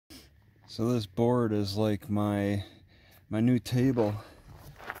So this board is like my new table.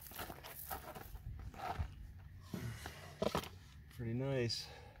 Pretty nice.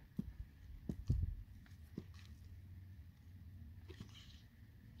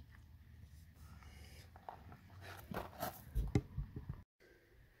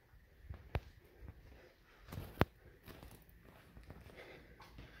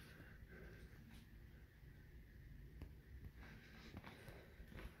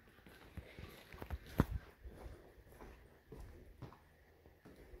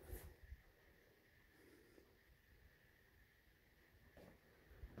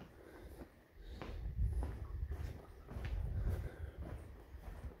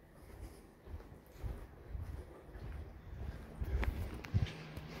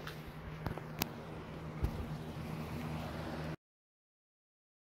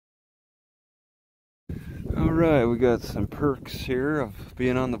 Alright, we got some perks here of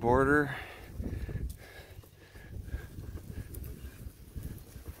being on the border.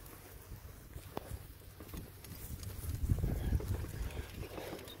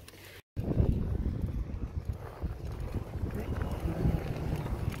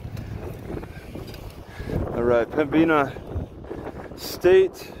 Alright, Pembina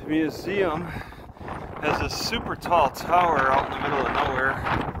State Museum has a super tall tower out in the middle of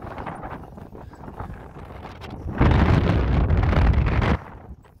nowhere.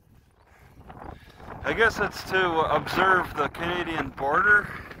 I guess it's to observe the Canadian border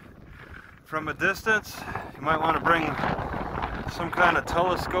from a distance. You might want to bring some kind of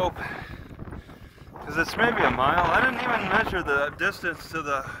telescope because it's maybe a mile. I didn't even measure the distance to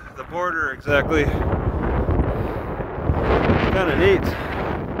the border exactly. Kind of neat.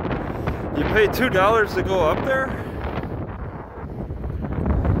 You pay $2 to go up there?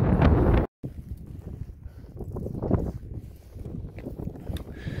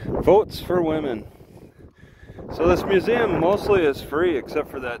 Votes for women. So this museum mostly is free except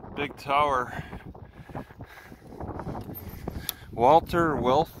for that big tower. Walter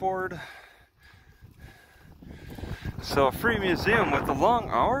Welford. So a free museum with the long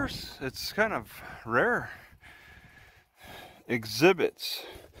hours, it's kind of rare. Exhibits.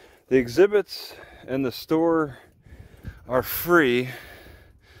 The exhibits and the store are free,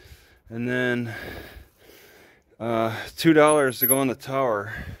 and then $2 to go in the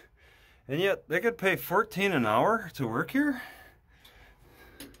tower. And yet they could pay $14 an hour to work here.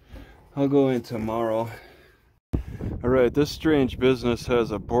 I'll go in tomorrow. Alright, this strange business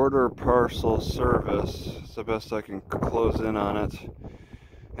has a border parcel service. It's the best I can close in on it.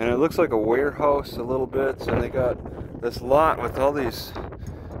 And it looks like a warehouse a little bit, and they got this lot with all these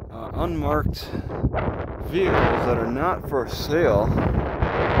unmarked vehicles that are not for sale.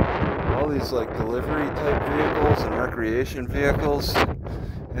 All these like delivery type vehicles and recreation vehicles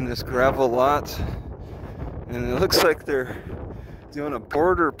in this gravel lot, and it looks like they're doing a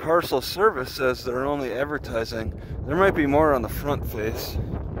border parcel service as they're only advertising. There might be more on the front face.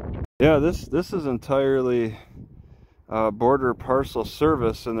 Yeah, this is entirely border parcel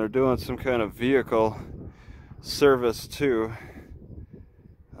service, and they're doing some kind of vehicle service too.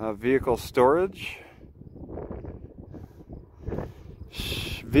 Vehicle storage.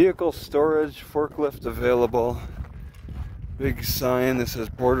 Vehicle storage, forklift available. Big sign that says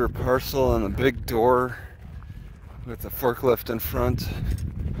border parcel and a big door with a forklift in front.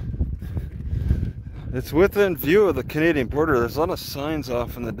 It's within view of the Canadian border. There's a lot of signs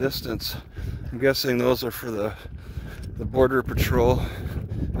off in the distance. I'm guessing those are for the border patrol.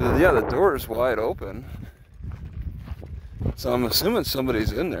 Yeah, the door is wide open. So I'm assuming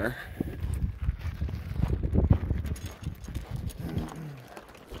somebody's in there.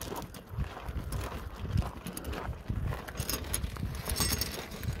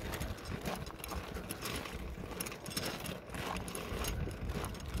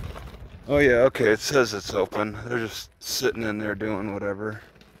 Oh yeah, okay, it says it's open. They're just sitting in there doing whatever.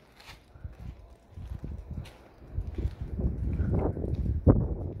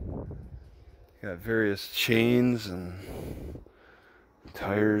 Got various chains and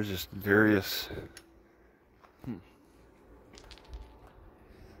tires, just various.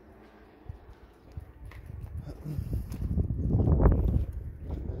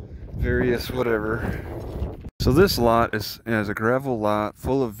 Various whatever. So this lot is a gravel lot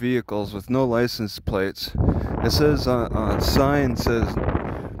full of vehicles with no license plates. It says on sign says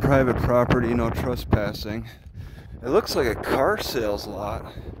private property, no trespassing. It looks like a car sales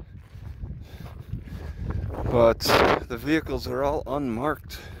lot, but the vehicles are all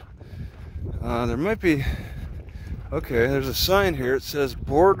unmarked. There might be, okay, there's a sign here. It says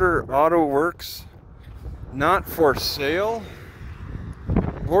Border Auto Works, not for sale.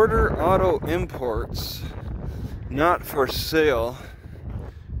 Border Auto Imports, not for sale.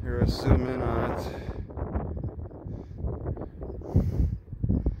 Here, I'll zoom in on it.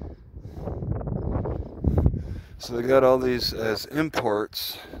 So they got all these as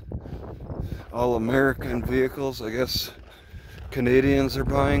imports, all American vehicles. I guess Canadians are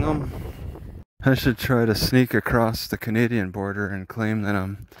buying them. I should try to sneak across the Canadian border and claim that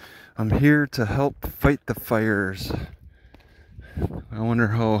I'm here to help fight the fires. I wonder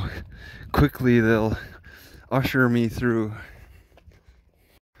how quickly they'll usher me through.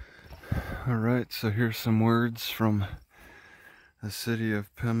 Alright, so here's some words from the city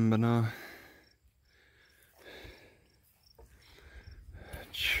of Pembina.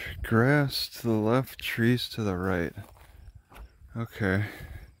 Grass to the left, trees to the right. Okay.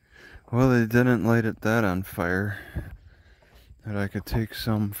 Well, they didn't light that on fire. That I could take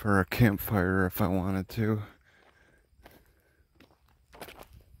some for a campfire if I wanted to.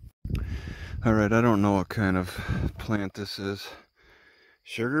 Alright, I don't know what kind of plant this is.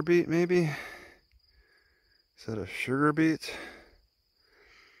 Sugar beet, maybe? Is that a sugar beet?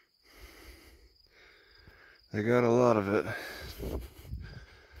 They got a lot of it.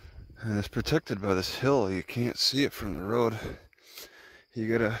 And it's protected by this hill. You can't see it from the road.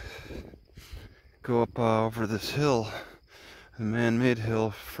 You gotta go up over this hill, a man-made hill,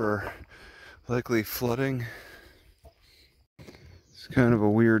 for likely flooding. It's kind of a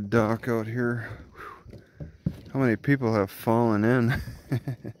weird dock out here. How many people have fallen in?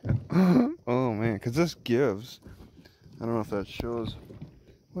 Oh man, because this gives. I don't know if that shows.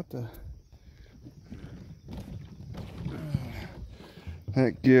 What the?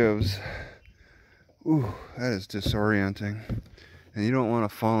 That gives. Ooh, that is disorienting. And you don't want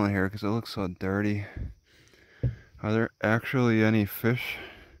to fall in here because it looks so dirty. Are there actually any fish?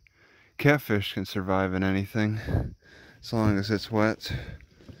 Catfish can survive in anything as long as it's wet.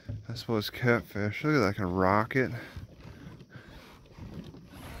 I suppose catfish. Look at that, like a rocket.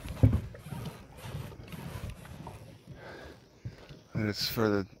 And it's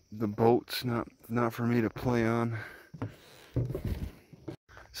for the boats, not for me to play on.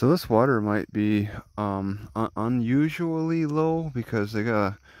 So this water might be unusually low because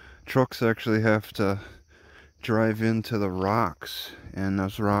trucks actually have to drive into the rocks, and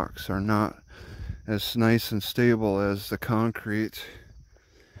those rocks are not as nice and stable as the concrete.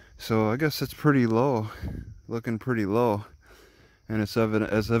 So I guess it's pretty low, looking pretty low, and it's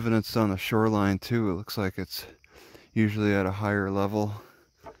as evidenced on the shoreline too. It looks like it's usually at a higher level.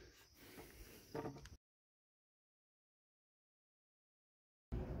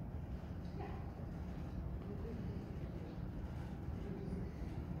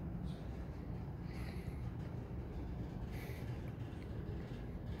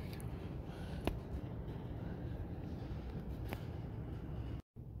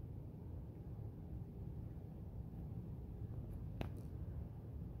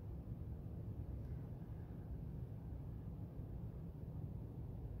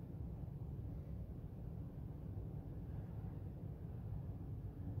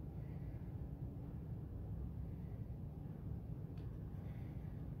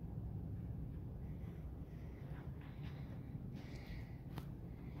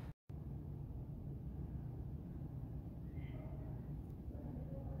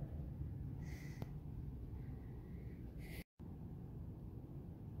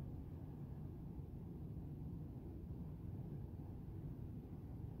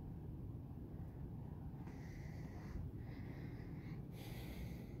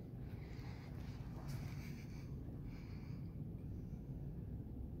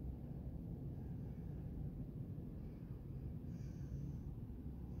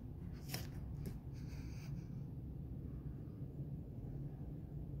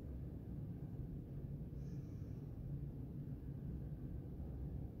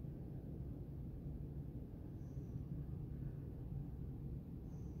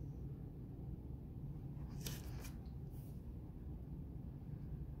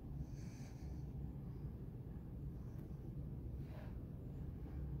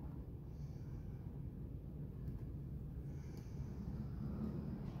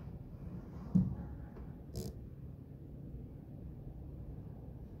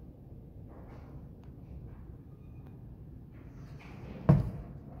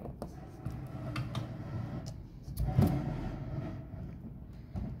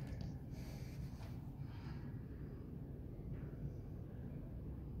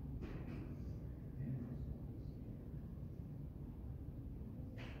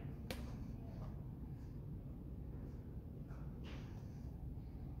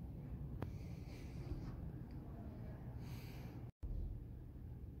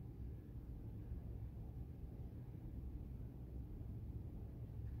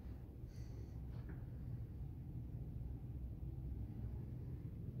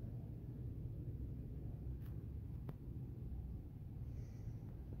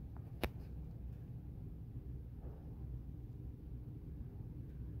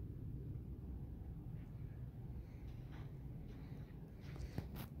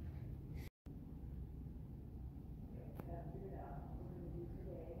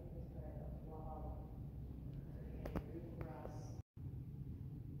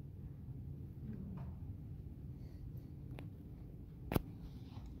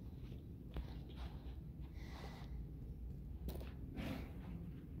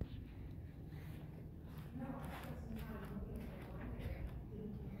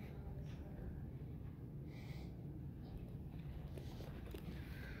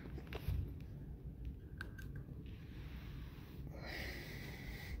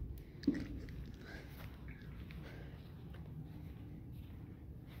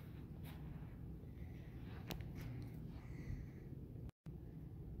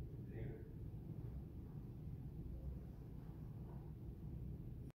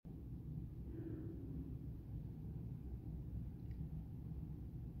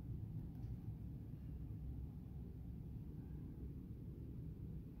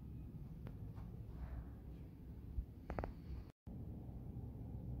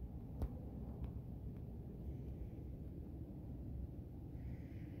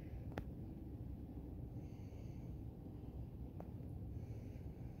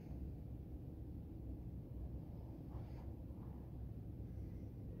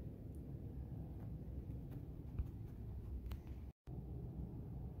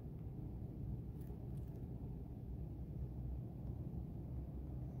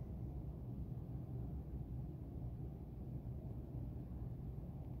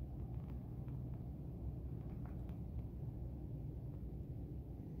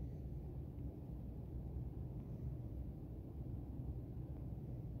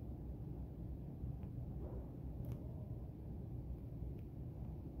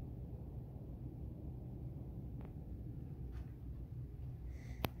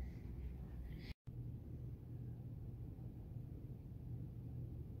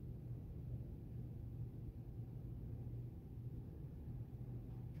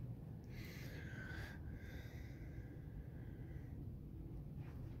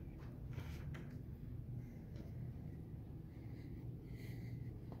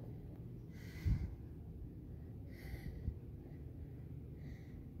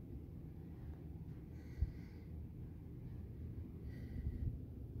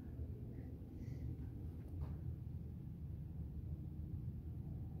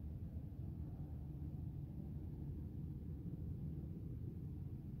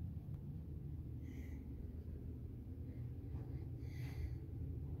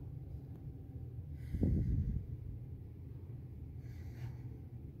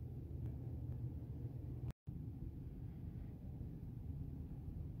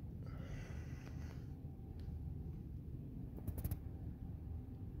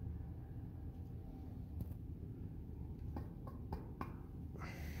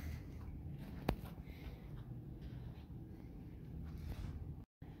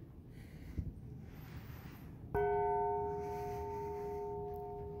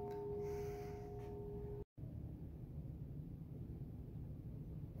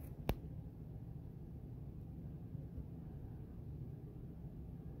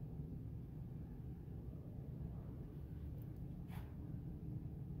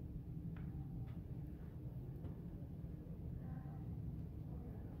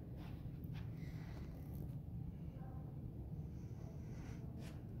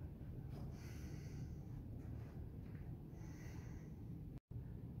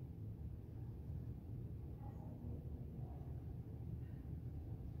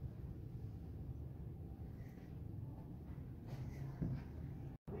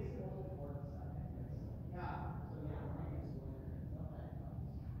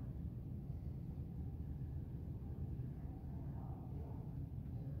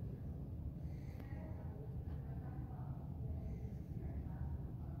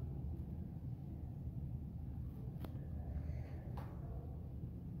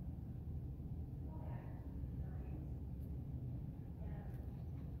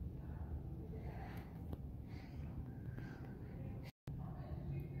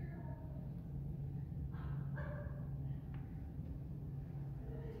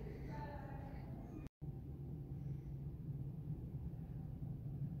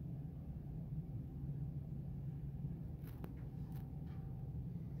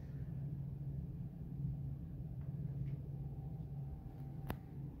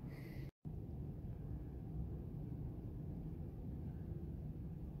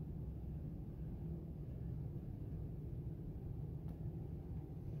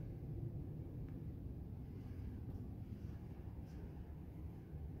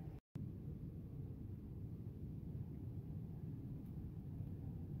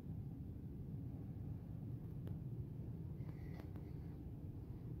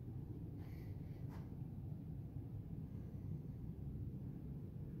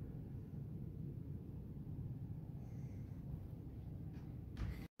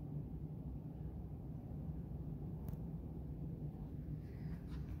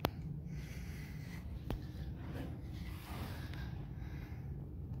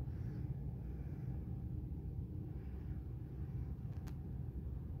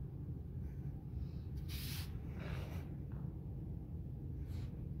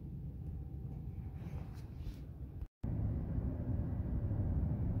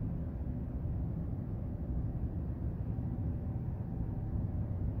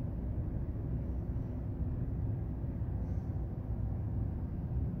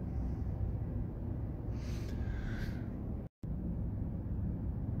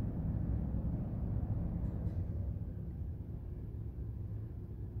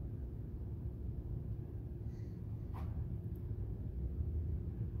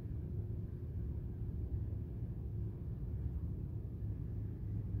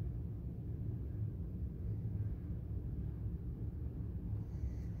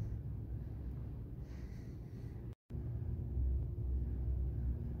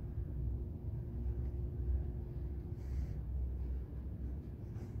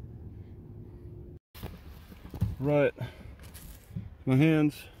 Right. My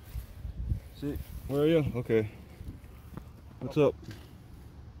hands. See, where are you? Okay. What's up?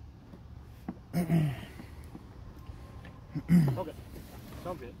 Okay.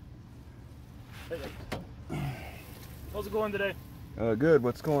 Sounds good. Hey, how's it going today? Good.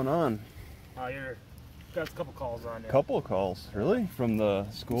 What's going on? You're got a couple calls on you. Couple of calls, really? From the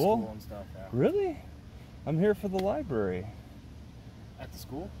school? School and stuff, yeah. Really? I'm here for the library. At the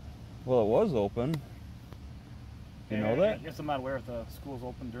school? Well, it was open. You know that? I guess I'm not aware if the school's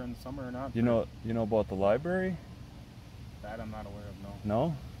open during the summer or not. You know about the library? That I'm not aware of, no.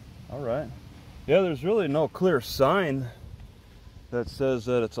 No? All right. Yeah, there's really no clear sign that says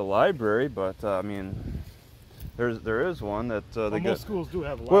that it's a library, but I mean, there is one that most schools do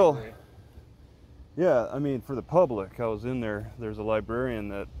have a library. Well, yeah, I mean, for the public, I was in there. There's a librarian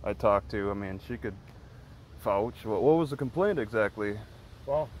that I talked to. I mean, she could vouch. What was the complaint exactly?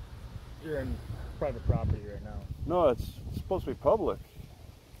 Well, you're in private property right now. No, it's supposed to be public.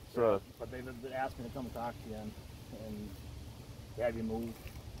 So, but they asked me to come and talk to you and have you move.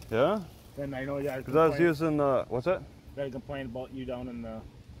 Yeah? Then I know you got because I was using, what's that? Got a complaint about you down in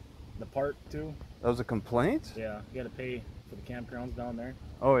the park too. That was a complaint? Yeah, you got to pay for the campgrounds down there.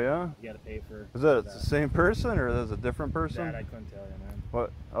 Oh yeah? You got to pay for. Is that the same person or is it a different person? That I couldn't tell you, man.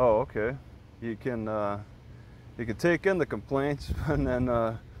 What? Oh, okay. You can take in the complaints and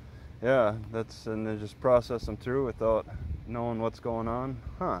then yeah, and then just process them through without knowing what's going on.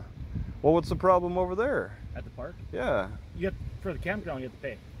 Huh. Well, what's the problem over there? At the park? Yeah. For the campground, you have to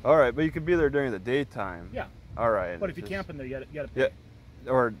pay. All right, but you could be there during the daytime. Yeah. All right. But if you camp in there, you got to pay.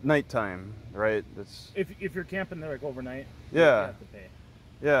 Yeah. Or nighttime, right? That's. If you're camping there like overnight, yeah. you have to pay.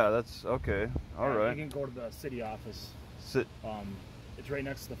 Yeah, that's okay. All right. You can go to the city office. It's right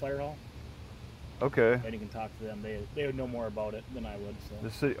next to the fire hall. Okay. And you can talk to them. They would know more about it than I would. So. The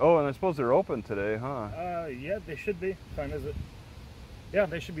city. Oh, and I suppose they're open today, huh? Yeah, they should be. Time is it? Yeah,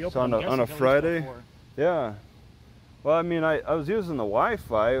 they should be open. So on a Friday. Yeah. Well, I mean, I was using the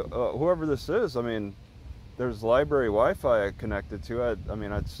Wi-Fi. Whoever this is, I mean, there's library Wi-Fi I connected to. I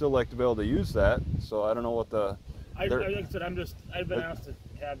mean, I'd still like to be able to use that. So I don't know what the. Like I said, I've been asked to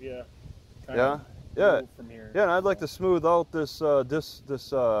have you. Kind yeah. of Yeah. From here, yeah, and I'd like to smooth out this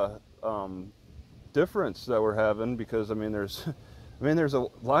difference that we're having because I mean, there's a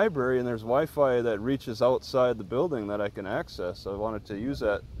library and there's Wi-Fi that reaches outside the building that I can access. I wanted to use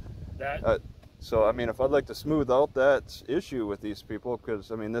that. So, I mean, if I'd like to smooth out that issue with these people,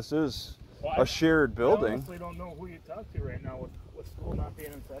 because, I mean, this is a shared building. I honestly don't know who you talk to right now with school not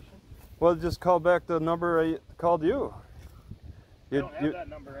being in session. Well, just call back the number I called you. I don't have that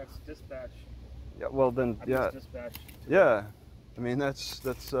number. That's dispatch. Yeah, well, then, yeah. Dispatch. Yeah. I mean, that's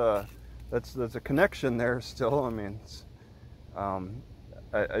a connection there still. I mean, it's,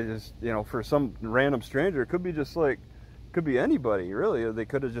 I just, you know, for some random stranger, it could be just like, could be anybody really. They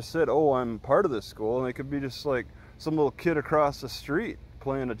could have just said, oh, I'm part of this school, and it could be just like some little kid across the street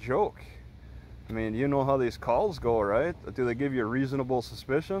playing a joke. I mean, you know how these calls go, right? Do they give you a reasonable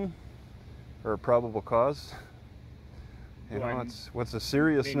suspicion or a probable cause? You know, what's the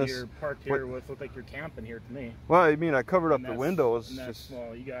seriousness? Maybe you're parked here with look like you're camping here to me. Well, I mean, I covered up the windows.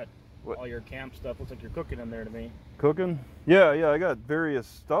 Well, you got all your camp stuff. Looks like you're cooking in there to me. Cooking? Yeah, I got various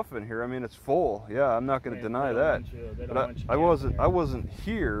stuff in here. I mean, it's full. Yeah, I'm not going to deny that. But I wasn't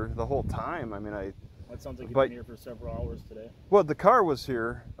here the whole time. I mean, That sounds like you've been here for several hours today. Well, the car was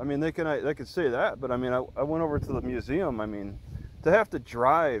here. I mean, they could say that, but I mean, I went over to the museum. I mean, to have to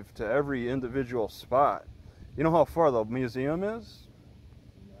drive to every individual spot. You know how far the museum is?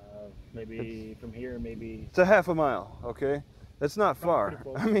 Maybe from here, maybe. It's a half a mile, okay? That's not far.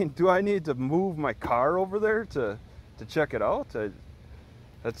 I mean, do I need to move my car over there to check it out?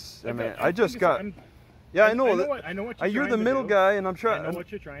 I just got. Yeah, I know what you're trying you're the middle guy, and I'm trying. I know what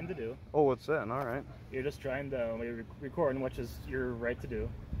you're trying to do. Oh, what's that? All right. You're just trying to record, which is your right to do.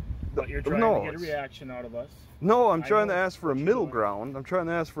 But you're trying to get a reaction out of us. No, I'm trying to ask for a middle ground. I'm trying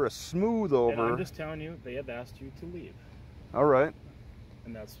to ask for a smooth over. And I'm just telling you, they have asked you to leave. All right.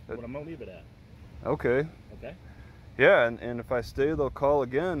 And that's what I'm going to leave it at. Okay. Okay? Yeah, and if I stay, they'll call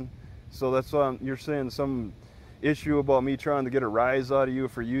again. So that's why you're saying some issue about me trying to get a rise out of you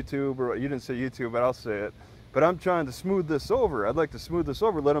for YouTube, or you didn't say YouTube, but I'll say it. But I'm trying to smooth this over. I'd like to smooth this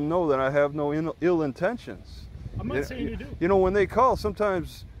over, let them know that I have no ill intentions. I'm not saying you do. You know, when they call,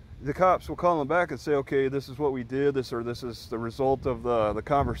 sometimes the cops will call them back and say, okay, this is what we did, this is the result of the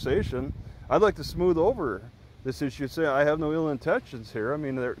conversation. I'd like to smooth over this issue, say I have no ill intentions here. I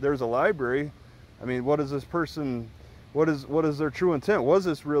mean, there's a library. I mean, what is this person, what is their true intent? Was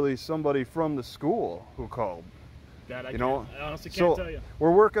this really somebody from the school who called? That I honestly can't tell you.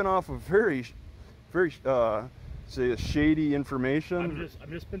 We're working off of very say, shady information? I've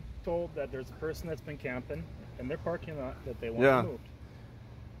just been told that there's a person that's been camping in their parking lot that they want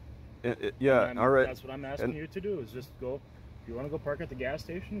removed. Yeah, all right. That's what I'm asking you to do, is just go. If you want to go park at the gas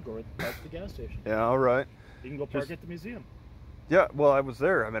station, go park at the gas station. Yeah, all right. You can go park at the museum. Yeah, well, I was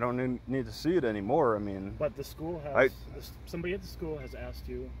there. I mean, I don't need to see it anymore. I mean, but the school has somebody at the school has asked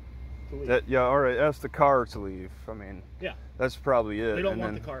you to leave. Yeah, all right. Ask the car to leave. I mean, yeah, that's probably it. They don't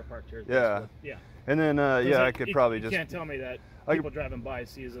want the car parked here. Yeah, yeah. And then yeah, I could probably just. You can't tell me that people driving by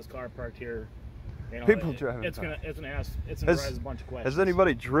sees this car parked here. You know, people driving. It's gonna raise a bunch of questions. Has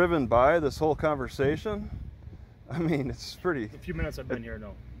anybody driven by this whole conversation? I mean, it's pretty. The few minutes I've been here,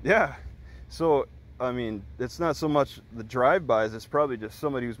 no. Yeah, so I mean, it's not so much the drive-bys. It's probably just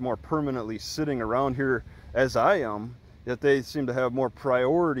somebody who's more permanently sitting around here, as I am. That they seem to have more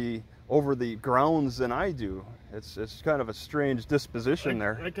priority over the grounds than I do. It's kind of a strange disposition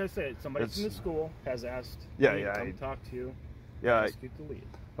there. Like I said, somebody from the school has asked me to come talk to you. Yeah, ask you to leave.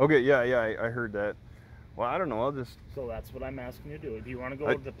 Okay, yeah, I heard that. Well, I don't know. I'll just. So that's what I'm asking you to do. Do you want to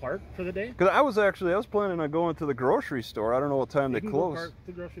go to the park for the day? Because I was planning on going to the grocery store. I don't know what time they close. Go park at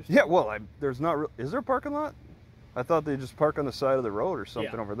the grocery store. Yeah, well, there's not. Is there a parking lot? I thought they just park on the side of the road or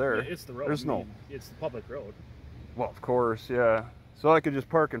something over there. It's the road. There's no. It's the public road. Well, of course, yeah. So I could just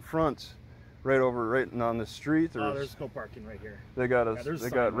park in front, right on the street. Or there's no parking right here. They got a. There's they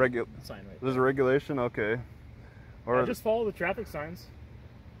a got sign right There's a regulation, okay. Or just follow the traffic signs.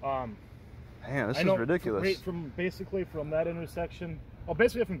 Man, this is ridiculous. From that intersection,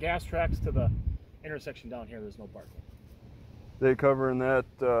 basically from gas tracks to the intersection down here, there's no parking. They covering that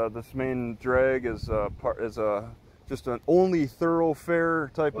this main drag is just an only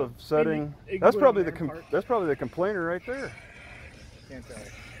thoroughfare type of setting. That's probably the complainer right there. Can't tell.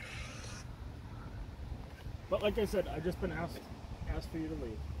 But like I said, I've just been asked for you to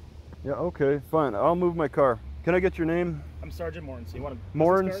leave. Yeah. Okay. Fine. I'll move my car. Can I get your name? I'm Sergeant Morenstein. You want a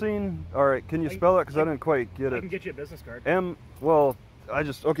Morenstein? All right. Can you spell it? Because I didn't quite get it. I can get you a business card. Well, I'll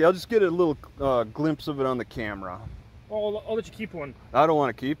just get a little glimpse of it on the camera. Well, I'll let you keep one. I don't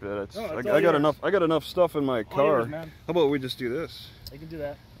want to keep it. I got enough stuff in my car. Yours, man. How about we just do this? I can do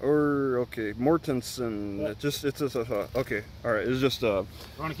that. Or okay, Mortensen. Okay. All right. It's just You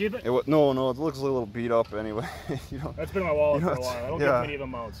want to keep it? No. It looks a little beat up anyway. That's been in my wallet for a while. I don't get many of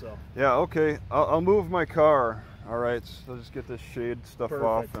them out, so. Yeah. Okay. I'll move my car. All right. So I'll just get this shade stuff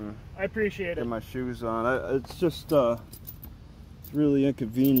off and. I appreciate it. Get my shoes on. It's just really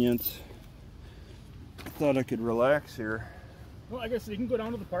inconvenient. I thought I could relax here. Well, I guess you can go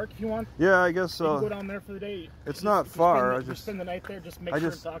down to the park if you want. Yeah, I guess so. You can go down there for the day. It's not far. Just spend the night there. Just make sure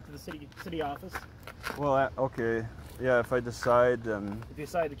and talk to the city office. Well, okay. Yeah, if I decide, then. If you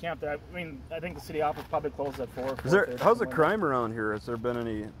decide to camp there, I mean, I think the city office probably closes at 4. How's the crime around here? Has there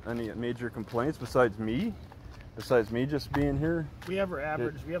been any major complaints besides me? Besides me just being here? We have our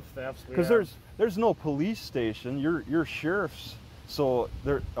average. We have thefts. Because there's no police station. You're sheriffs. So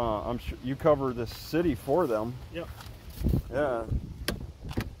I'm sure you cover this city for them. Yep. Yeah.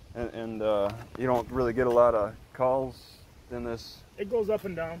 And you don't really get a lot of calls in this. It goes up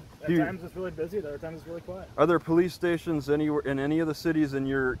and down. At times it's really busy. Other times it's really quiet. Are there police stations anywhere in any of the cities in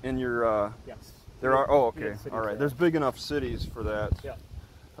your? Yes. There are. Oh, okay. All right. There's big enough cities for that. Yeah.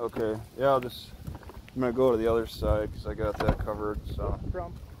 Okay. Yeah. I'm gonna go to the other side because I got that covered. So. No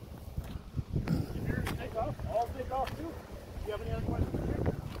problem. If you're gonna take off, I'll take off too. Do you have any other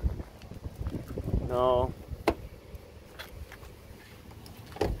questions? No.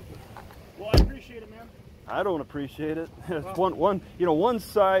 Well, I appreciate it, man. I don't appreciate it. Well, one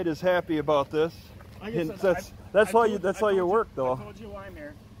side is happy about this. That's how you work, though. I told you why I'm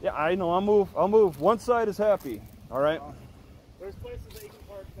here. Yeah, I know. I'll move. One side is happy. All right. There's places that you can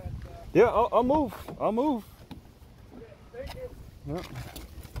park that. Yeah, I'll move. Okay, thank you. Yeah.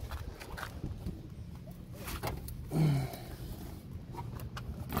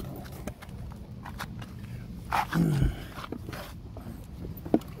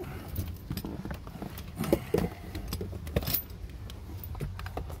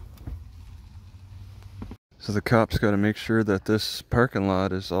 So the cops got to make sure that this parking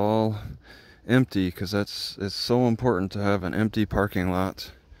lot is all empty because it's so important to have an empty parking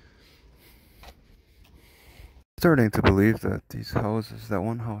lot. Starting to believe that these houses, that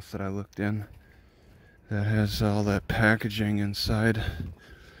one house that I looked in that has all that packaging inside,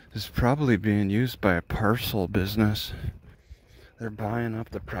 is probably being used by a parcel business. They're buying up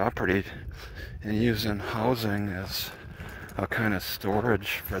the property and using housing as a kind of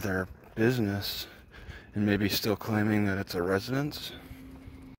storage for their business, and maybe still claiming that it's a residence.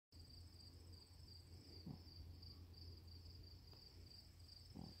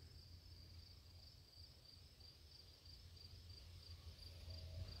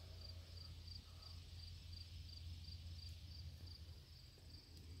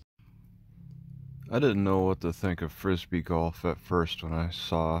 I didn't know what to think of frisbee golf at first when I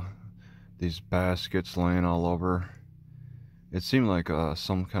saw these baskets laying all over. It seemed like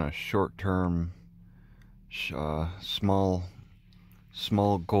some kind of short-term, small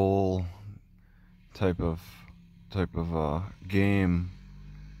goal type of game,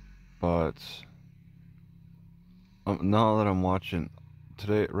 but now that I'm watching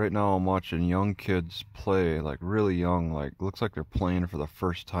right now I'm watching young kids play, like really young, like looks like they're playing for the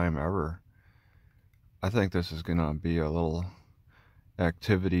first time ever. I think this is gonna be a little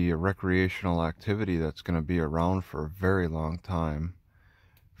activity, a recreational activity that's gonna be around for a very long time.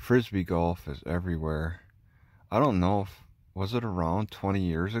 Frisbee golf is everywhere. I don't know if, was it around 20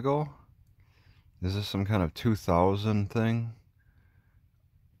 years ago? Is this some kind of 2000 thing?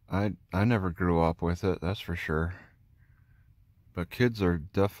 I never grew up with it, that's for sure. But kids are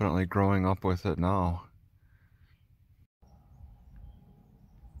definitely growing up with it now.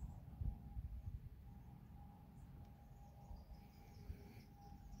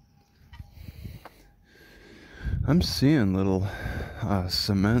 I'm seeing little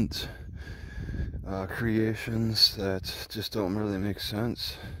cement creations that just don't really make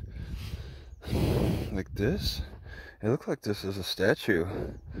sense. Like this. It looked like this is a statue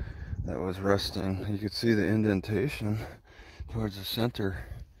that was resting. You could see the indentation towards the center.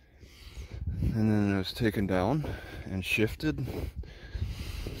 And then it was taken down and shifted.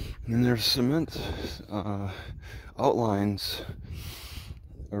 And there's cement outlines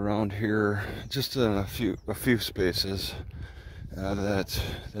around here, just in a few spaces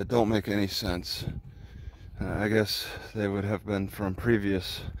that don't make any sense. I guess they would have been from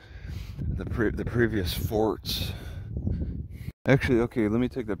the previous forts. Actually, okay, let me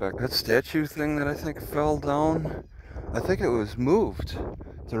take that back. That statue thing that I think fell down, I think it was moved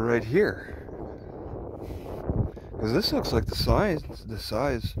to right here. Because this looks like the size,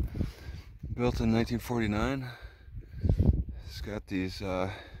 built in 1949. It's got these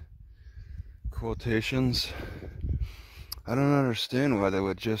quotations. I don't understand why they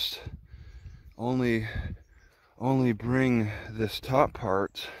would just only bring this top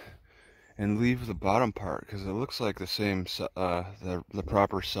part and leave the bottom part, because it looks like the same the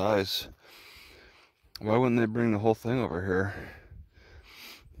proper size. Why wouldn't they bring the whole thing over here?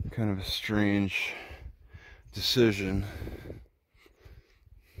 Kind of a strange decision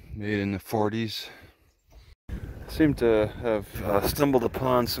made in the 40s. Seem to have stumbled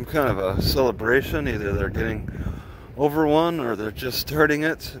upon some kind of a celebration. Either they're getting over one or they're just starting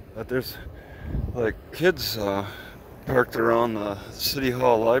it. But there's like kids parked around the City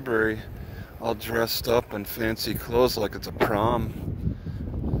Hall library, all dressed up in fancy clothes like it's a prom.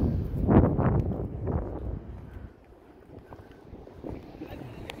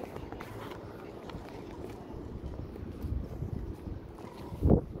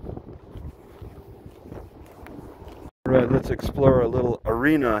 Right, let's explore a little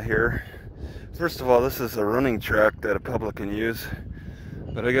arena here. First of all, this is a running track that a public can use,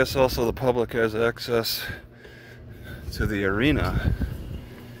 but I guess also the public has access to the arena.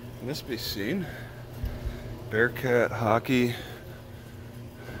 Can this be seen? Bearcat hockey.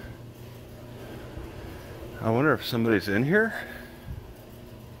 I wonder if somebody's in here.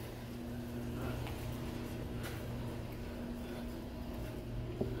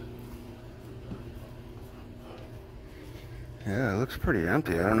 Yeah, it looks pretty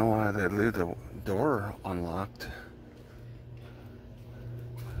empty. I don't know why they leave the door unlocked.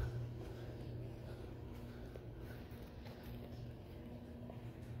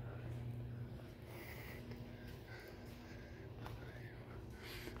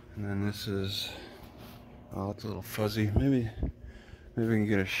 And then this is, oh, it's a little fuzzy. Maybe we can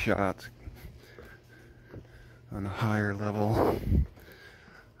get a shot on a higher level.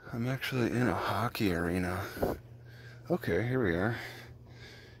 I'm actually in a hockey arena. Okay, here we are.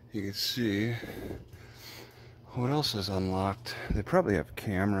 You can see what else is unlocked. They probably have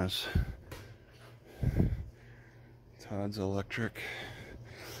cameras. Todd's Electric.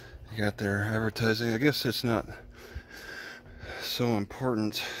 You got their advertising. I guess it's not so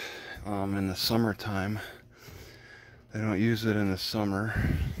important in the summertime. They don't use it in the summer.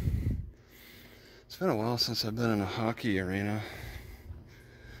 It's been a while since I've been in a hockey arena.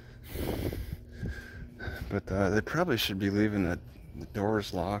 But they probably should be leaving the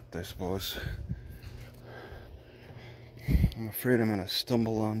doors locked, I suppose. I'm afraid I'm going to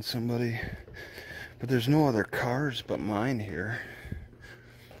stumble on somebody. But there's no other cars but mine here.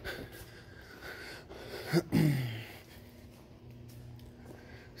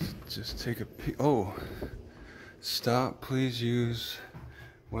 Just take a peek. Oh, stop. Please use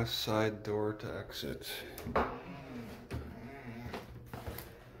west side door to exit.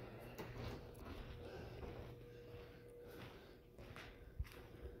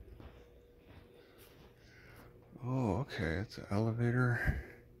 Okay, it's an elevator.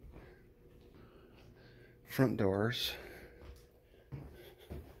 Front doors.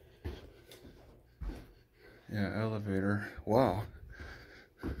 Yeah, elevator. Wow.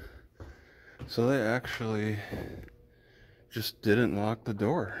 So they actually just didn't lock the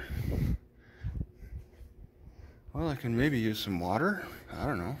door. Well, I can maybe use some water. I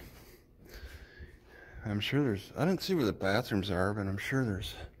don't know. I'm sure there's, I didn't see where the bathrooms are, but I'm sure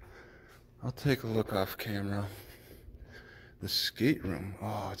there's, I'll take a look off camera. The skate room.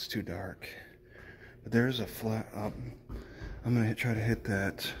 Oh, it's too dark. But there's a flat up. I'm gonna try to hit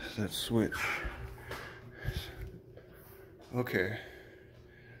that switch. Okay.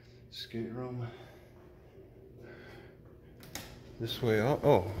 Skate room. This way up.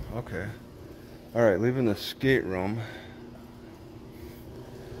 Oh, okay. Alright, leaving the skate room.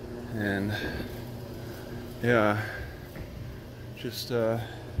 And yeah, just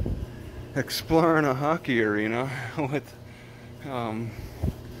exploring a hockey arena with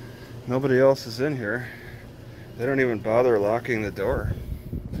nobody else is in here. They don't even bother locking the door.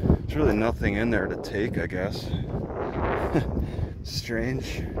 There's really nothing in there to take, I guess.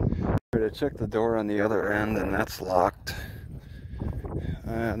 Strange. To check the door on the other end, and that's locked.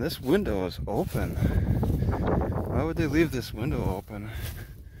 And this window is open. Why would they leave this window open?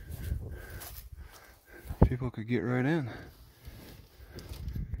 People could get right in.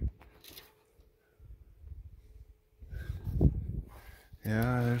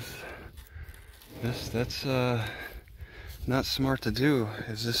 Yeah, that's not smart to do.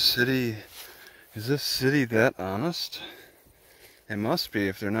 Is this city that honest? It must be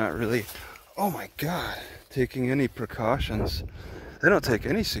if they're not really, oh my God, taking any precautions. They don't take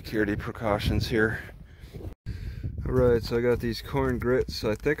any security precautions here. Alright, so I got these corn grits.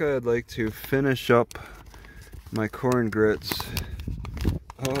 I think I'd like to finish up my corn grits.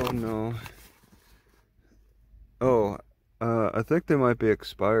 Oh no. Oh, I think they might be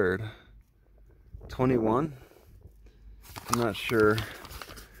expired. 21? I'm not sure.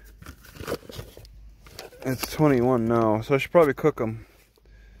 It's 21 now, so I should probably cook them.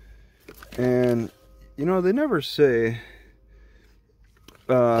 And, you know, they never say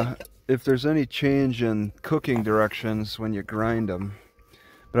if there's any change in cooking directions when you grind them.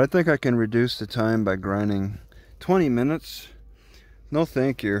 But I think I can reduce the time by grinding 20 minutes. No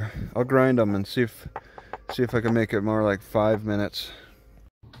thank you. I'll grind them and see if I can make it more like 5 minutes.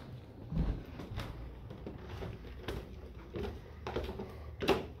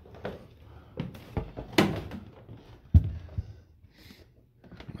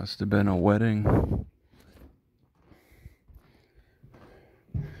 Must have been a wedding.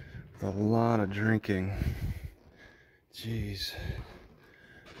 A lot of drinking. Jeez.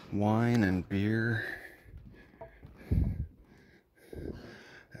 Wine and beer.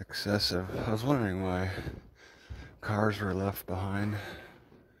 Excessive. I was wondering why cars were left behind.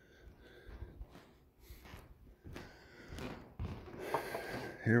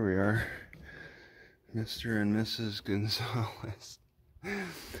 Here we are. Mr. and Mrs. Gonzalez.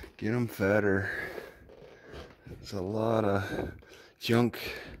 Get them fatter. It's a lot of junk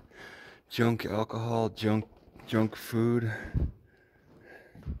alcohol, junk food.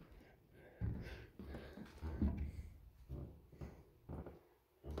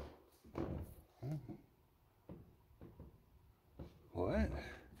 What?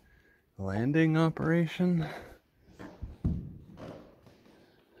 Landing operation?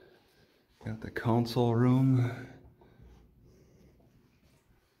 Got the console room.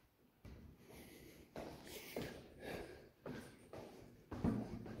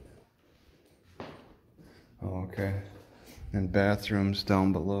 Oh, okay. And bathrooms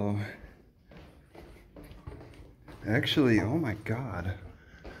down below. Actually, oh my God.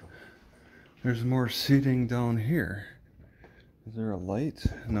 There's more seating down here. Is there a light?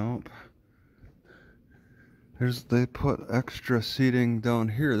 Nope. They put extra seating down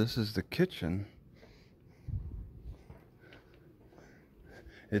here. This is the kitchen.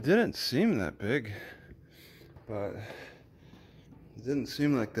 It didn't seem that big, but it didn't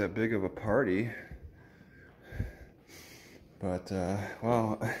seem like that big of a party. But,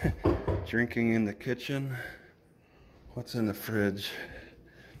 wow, drinking in the kitchen. What's in the fridge?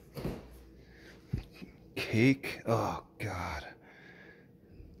 Cake? Oh, God.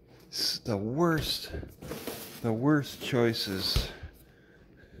 It's the worst choices.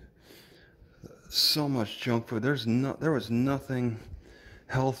 So much junk food. There was nothing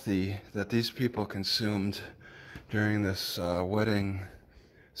healthy that these people consumed during this wedding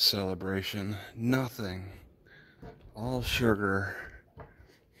celebration. Nothing. All sugar.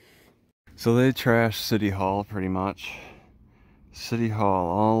 So they trashed City Hall pretty much. City Hall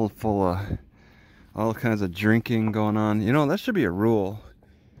all full of all kinds of drinking going on. You know, that should be a rule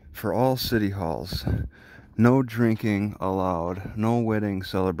for all city halls. No drinking allowed. No wedding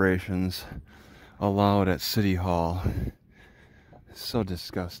celebrations allowed at City Hall. It's so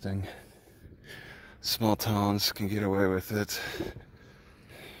disgusting. Small towns can get away with it.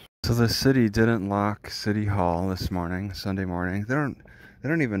 So the city didn't lock City Hall this morning, Sunday morning. They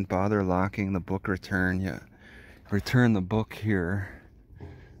don't even bother locking the book return yet. Return the book here.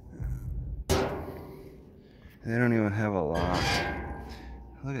 They don't even have a lock.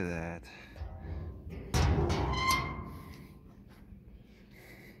 Look at that.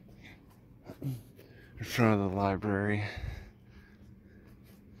 In front of the library.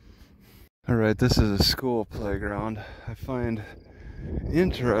 Alright, this is a school playground. I find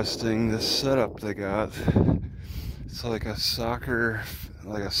interesting this setup they got. It's like a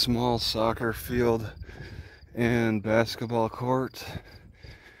small soccer field and basketball court.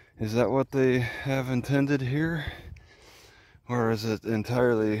 Is that what they have intended here? Or is it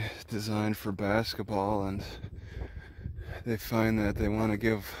entirely designed for basketball, and they find that they want a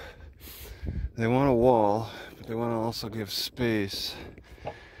wall, but they want to also give space,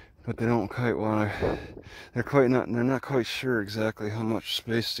 but they don't quite want to, they're not quite sure exactly how much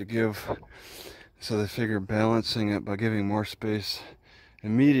space to give, so they figure balancing it by giving more space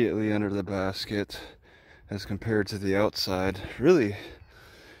immediately under the basket as compared to the outside. Really,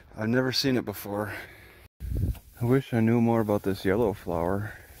 I've never seen it before. I wish I knew more about this yellow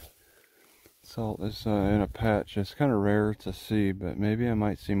flower. Salt is in a patch. It's kind of rare to see, but maybe I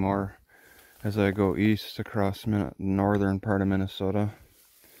might see more as I go east across northern part of Minnesota.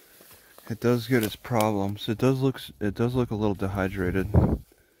 It does get its problems. It does look a little dehydrated.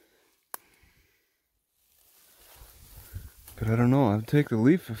 But I don't know. I'd take the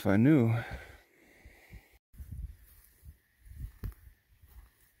leaf if I knew.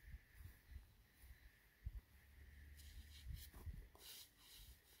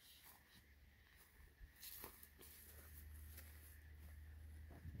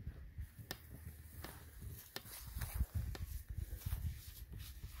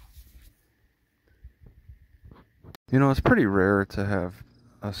 You know, it's pretty rare to have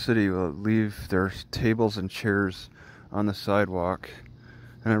a city leave their tables and chairs on the sidewalk.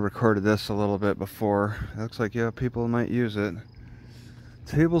 And I recorded this a little bit before. It looks like, yeah, people might use it.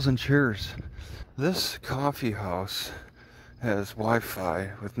 Tables and chairs. This coffee house has Wi-Fi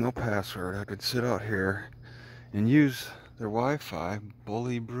with no password. I could sit out here and use their Wi-Fi.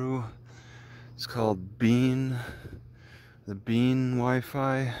 Bully Brew. It's called Bean. The Bean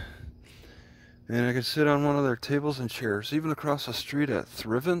Wi-Fi. And I could sit on one of their tables and chairs, even across the street at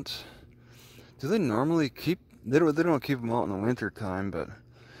Thrivent. Do they normally keep, they don't keep them out in the winter time, but,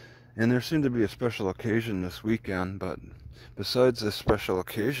 and there seemed to be a special occasion this weekend, but besides this special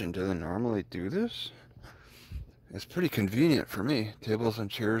occasion, do they normally do this? It's pretty convenient for me. Tables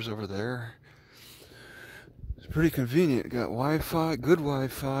and chairs over there. It's pretty convenient. Got Wi-Fi, good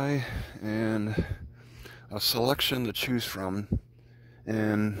Wi-Fi, and a selection to choose from,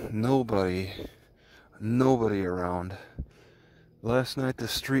 and nobody around. Last night the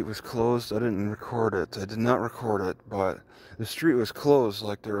street was closed. I didn't record it. I did not record it, but the street was closed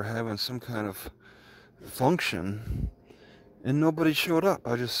like they were having some kind of function, and nobody showed up.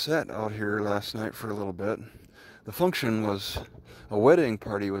 I just sat out here last night for a little bit. The function was, a wedding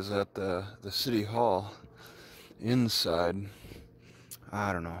party was at the city hall inside.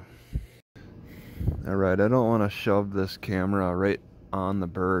 I don't know. Alright, I don't want to shove this camera right on the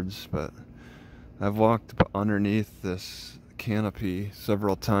birds, but I've walked underneath this canopy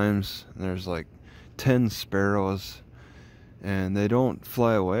several times, and there's like 10 sparrows, and they don't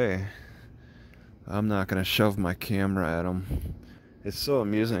fly away. I'm not going to shove my camera at them. It's so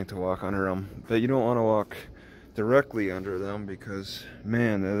amusing to walk under them, but you don't want to walk directly under them because,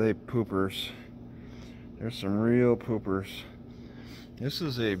 man, are they poopers. There's some real poopers. This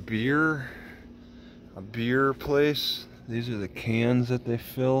is a beer place. These are the cans that they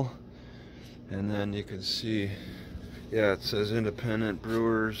fill. And then you can see, yeah, it says independent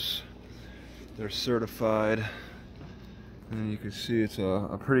brewers. They're certified. And you can see it's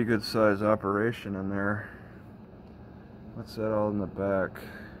a pretty good size operation in there. What's that all in the back?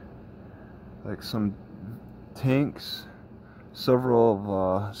 Like some tanks, several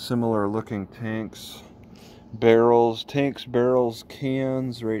of similar looking tanks, barrels,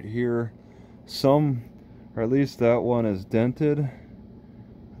 cans right here. Some, or at least that one is dented.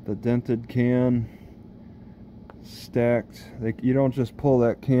 The dented can stacked. You don't just pull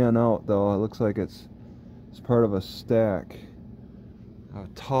that can out though. It looks like it's part of a stack, a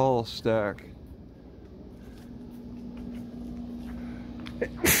tall stack.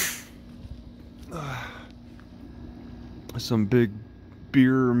 some big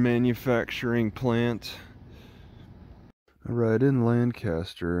beer manufacturing plant. Right in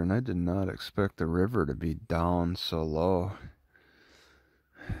Lancaster, and I did not expect the river to be down so low.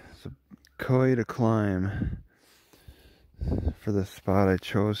 It's quite a climb for the spot I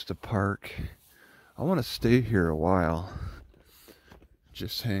chose to park. I want to stay here a while,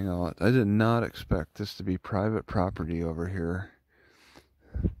 just hang out. I did not expect this to be private property over here,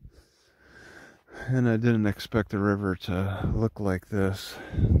 and I didn't expect the river to look like this.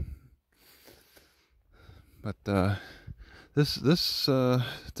 But this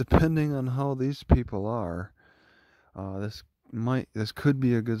depending on how these people are, this could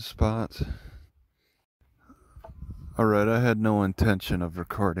be a good spot. Alright, I had no intention of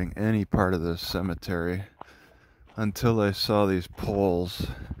recording any part of this cemetery until I saw these poles.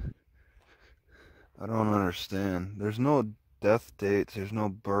 I don't understand. There's no death dates, there's no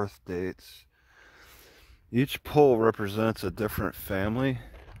birth dates. Each pole represents a different family,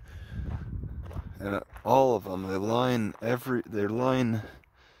 and all of them, they line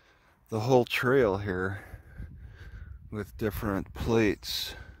the whole trail here with different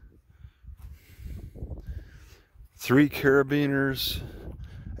plates. 3 carabiners.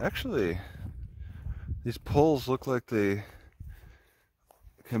 Actually, these poles look like they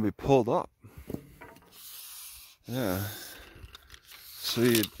can be pulled up. Yeah. So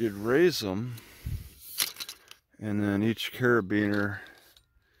you'd raise them, and then each carabiner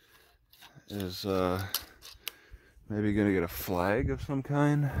is maybe gonna get a flag of some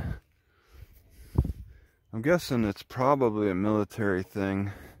kind. I'm guessing it's probably a military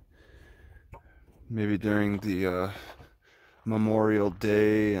thing. Maybe during the Memorial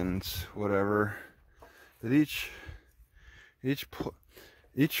Day and whatever. That each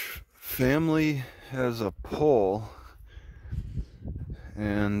family has a pole,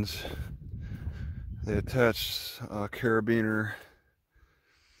 and they attach a carabiner.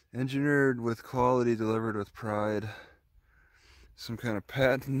 Engineered with quality, delivered with pride. Some kind of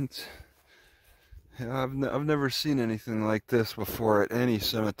patent. Yeah, I've never seen anything like this before at any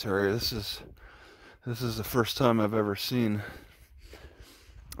cemetery. This is the first time I've ever seen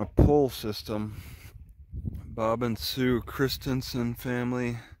a pole system. Bob and Sue Christensen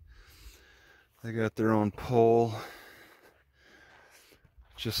family. They got their own pole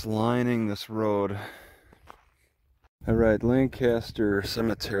just lining this road. Alright, Lancaster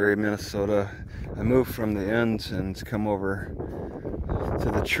Cemetery, Minnesota. I moved from the end and come over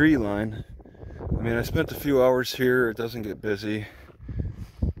to the tree line. I mean, I spent a few hours here. It doesn't get busy,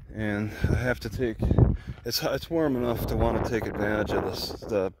 and I have to take, it's warm enough to want to take advantage of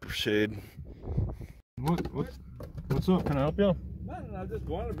the shade. What's up? Can I help you? Nothing, I just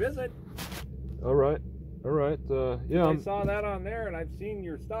wanted to visit. Alright, yeah. I saw that on there, and I've seen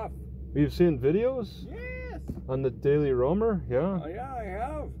your stuff. You've seen videos? Yes. On the Daily Roamer? Yeah? Oh, yeah, I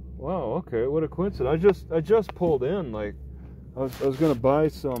have. Wow, okay, what a coincidence. I just pulled in, like, I was gonna buy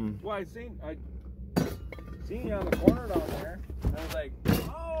some. Well, I seen you on the corner down there, and I was like,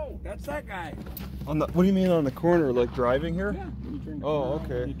 oh, that's that guy. On the, what do you mean on the corner, like driving here? Yeah. You turned the Oh, corner,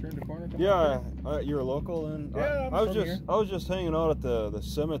 okay. You turned the corner. Yeah, you're a local, and yeah, I was just hanging out at the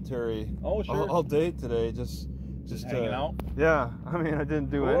cemetery. Oh, sure. all day today, just hanging out. Yeah, I mean, I didn't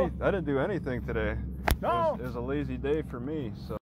do Cool. anything today. No. It was a lazy day for me, so.